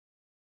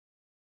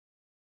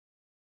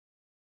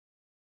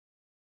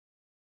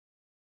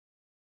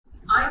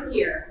I'm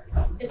here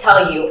to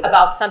tell you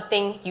about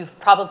something you've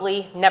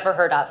probably never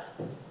heard of,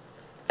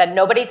 that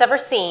nobody's ever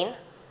seen,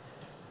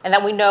 and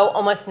that we know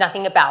almost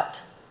nothing about,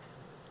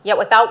 yet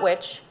without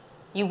which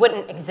you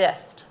wouldn't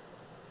exist.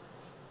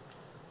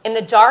 In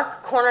the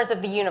dark corners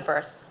of the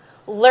universe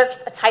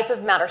lurks a type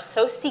of matter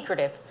so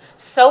secretive,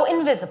 so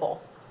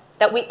invisible,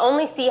 that we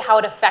only see how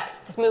it affects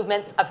the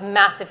movements of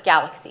massive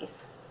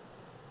galaxies.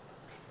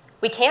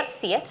 We can't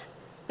see it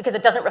because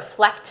it doesn't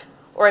reflect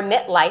or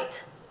emit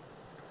light,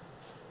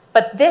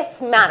 but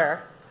this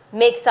matter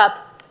makes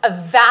up a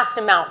vast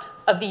amount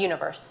of the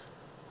universe.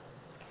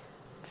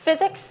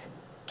 Physics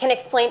can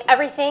explain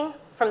everything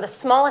from the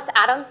smallest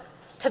atoms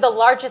to the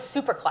largest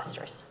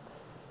superclusters.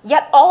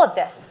 Yet all of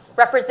this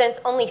represents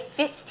only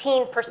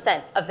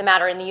 15% of the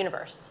matter in the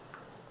universe.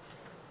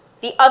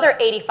 The other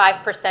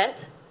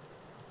 85%,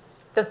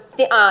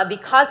 the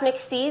cosmic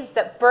seeds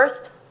that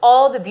birthed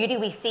all the beauty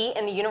we see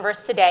in the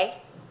universe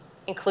today,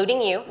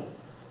 including you,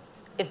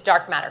 is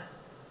dark matter.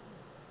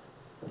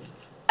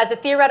 As a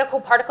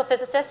theoretical particle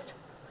physicist,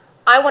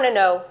 I want to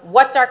know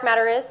what dark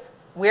matter is,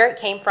 where it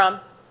came from,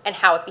 and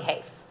how it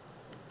behaves.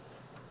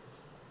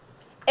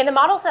 In the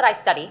models that I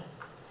study,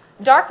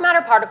 dark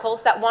matter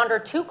particles that wander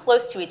too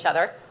close to each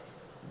other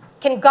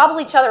can gobble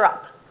each other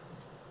up,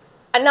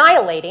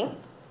 annihilating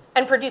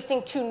and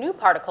producing two new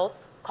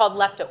particles called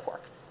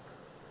leptoquarks.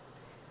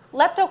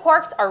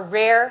 Leptoquarks are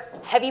rare,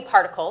 heavy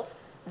particles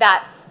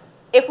that,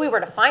 if we were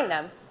to find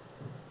them,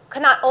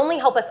 could not only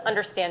help us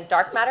understand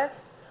dark matter,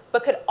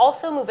 but could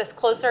also move us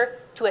closer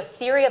to a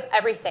theory of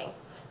everything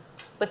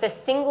with a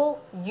single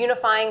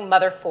unifying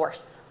mother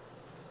force.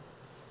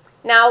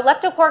 Now,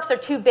 leptoquarks are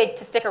too big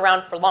to stick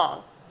around for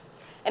long,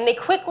 and they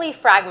quickly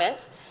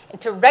fragment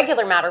into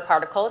regular matter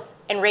particles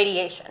and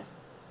radiation.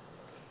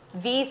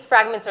 These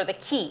fragments are the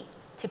key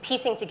to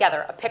piecing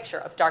together a picture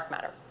of dark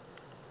matter.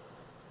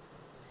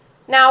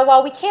 Now,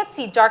 while we can't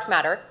see dark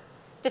matter,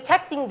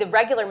 detecting the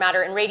regular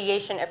matter and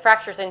radiation it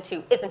fractures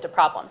into isn't a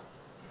problem.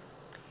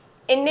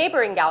 In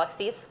neighboring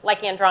galaxies,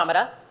 like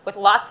Andromeda, with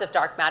lots of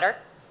dark matter,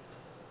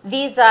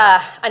 these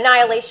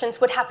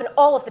annihilations would happen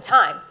all of the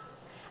time,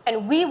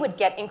 and we would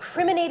get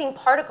incriminating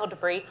particle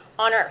debris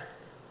on Earth,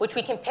 which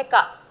we can pick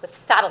up with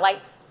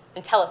satellites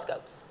and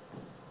telescopes.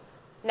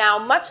 Now,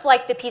 much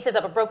like the pieces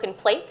of a broken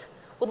plate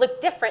would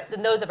look different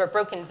than those of a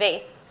broken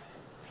vase,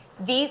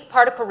 these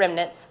particle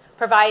remnants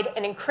provide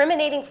an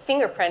incriminating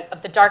fingerprint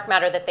of the dark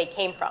matter that they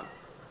came from.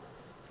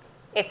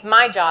 It's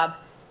my job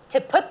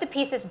to put the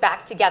pieces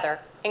back together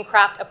and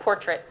craft a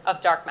portrait of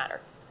dark matter.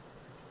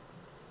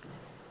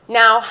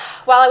 Now,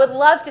 while I would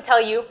love to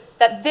tell you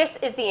that this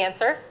is the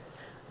answer,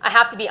 I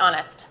have to be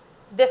honest.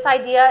 This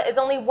idea is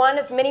only one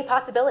of many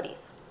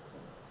possibilities.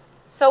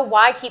 So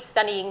why keep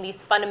studying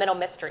these fundamental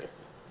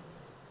mysteries?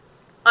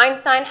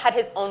 Einstein had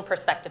his own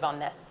perspective on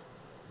this.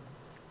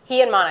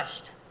 He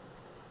admonished,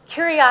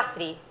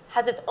 "Curiosity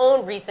has its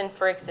own reason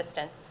for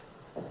existence.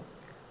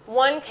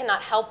 One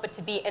cannot help but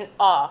to be in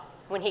awe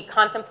when he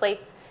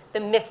contemplates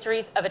the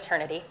mysteries of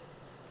eternity.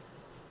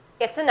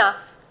 It's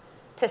enough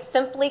to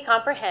simply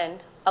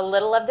comprehend a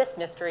little of this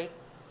mystery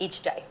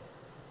each day."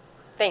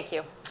 Thank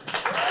you.